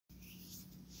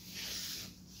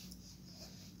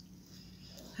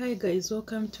Hi guys,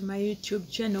 welcome to my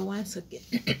YouTube channel once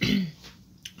again.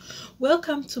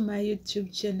 Welcome to my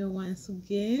YouTube channel once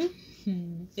again.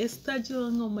 Esther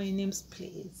Joango, my name's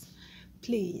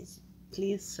please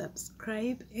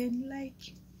subscribe and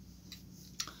like.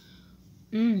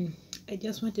 I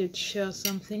just wanted to share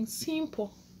something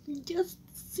simple, just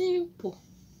simple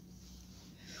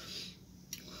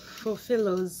for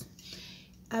fellows.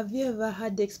 Have you ever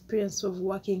had the experience of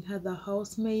working as a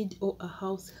housemaid or a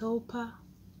house helper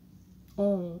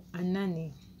or a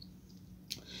nanny?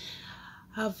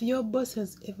 Have your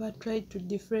bosses ever tried to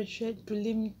differentiate,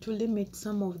 to limit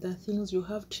some of the things you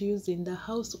have to use in the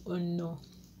house or no?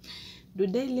 Do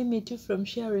they limit you from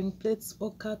sharing plates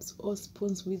or cups or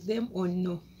spoons with them or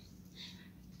no?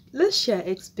 Let's share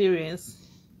experience.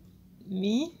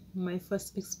 Me, my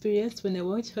first experience when I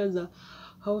worked as a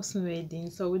housemaid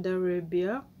in Saudi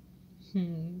Arabia.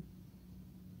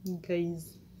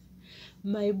 Guys,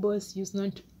 my boss used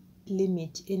not to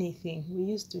limit anything. We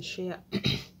used to share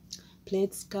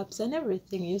plates, cups, and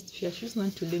everything. Used to share. She used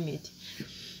not to limit.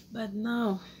 But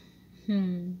now,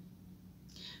 when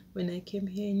I came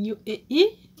here in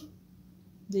UAE,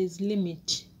 there's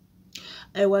limit.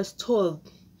 I was told,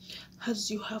 as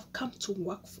you have come to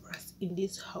work for us in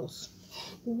this house,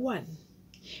 1,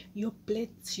 your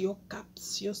plates, your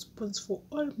cups, your spoons for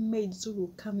all maids who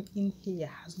will come in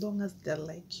here, as long as they're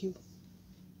like you,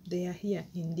 they are here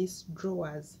in these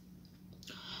drawers.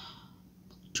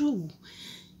 2,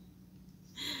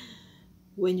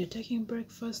 when you're taking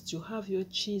breakfast, you have your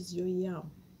cheese, your yam.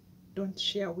 Don't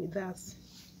share with us.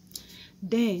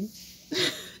 Then,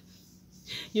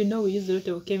 you know we use a lot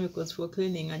of chemicals for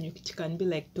cleaning and it can be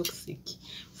like toxic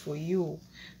for you.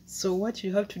 So what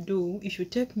you have to do, if you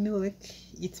take milk,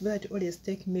 it's better to always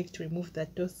take milk to remove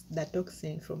that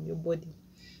toxin from your body,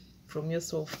 from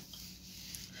yourself.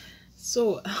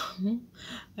 So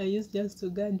I used just to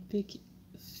go and pick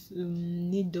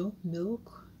needle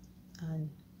milk and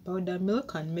powder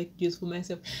milk and make juice for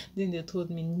myself. Then they told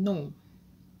me, no,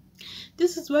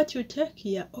 this is what you take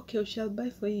here. Okay, we shall buy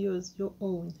for yours, your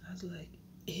own. I was like,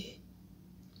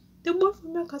 they bought for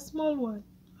me like a small one.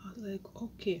 I was like,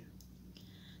 okay.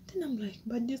 Then I'm like,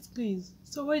 but this guys,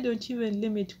 so why don't you even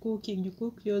limit cooking? You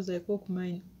cook yours, I cook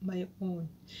my own.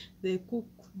 They cook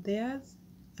theirs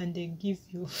and they give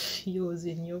you yours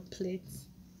in your plates.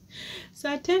 So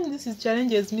at times this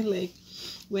challenges me, like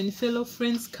when fellow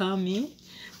friends come in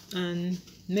and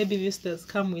maybe visitors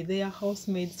come with their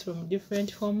housemaids from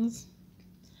different homes.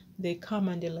 They come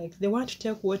and they want to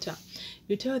take water.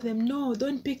 You tell them, no,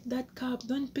 don't pick that cup,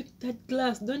 don't pick that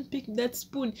glass, don't pick that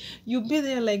spoon. You be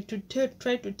there like to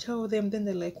try to tell them. Then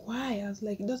they're like, why? I was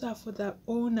like, those are for the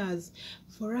owners.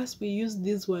 For us, we use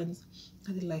these ones.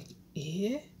 And they're like,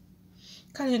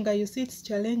 Kalenga, you see, it's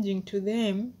challenging to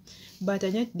them, but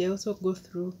yet they also go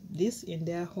through this in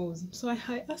their house. So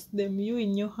I asked them, you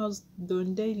in your house,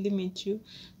 don't they limit you?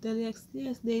 They're like,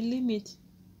 yes, they limit.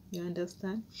 You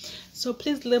understand? So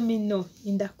please let me know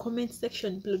in the comment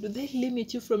section below. Do they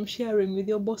limit you from sharing with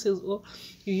your bosses, or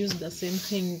you use the same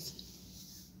things?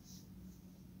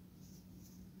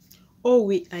 Or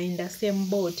we are in the same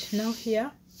boat. Now here,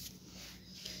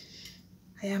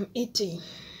 I am eating.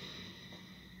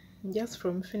 Just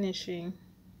from finishing,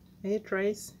 I ate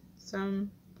rice.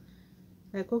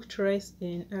 I cooked rice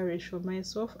in Irish for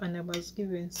myself, and I was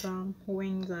given some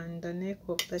wings and the neck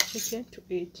of the chicken to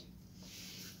eat.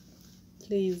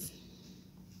 Please,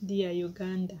 dear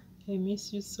Uganda, I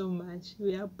miss you so much.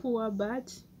 We are poor,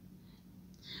 but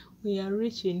we are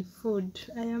rich in food.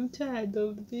 I am tired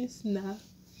of this now.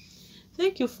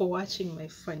 Thank you for watching my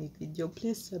funny video.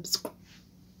 Please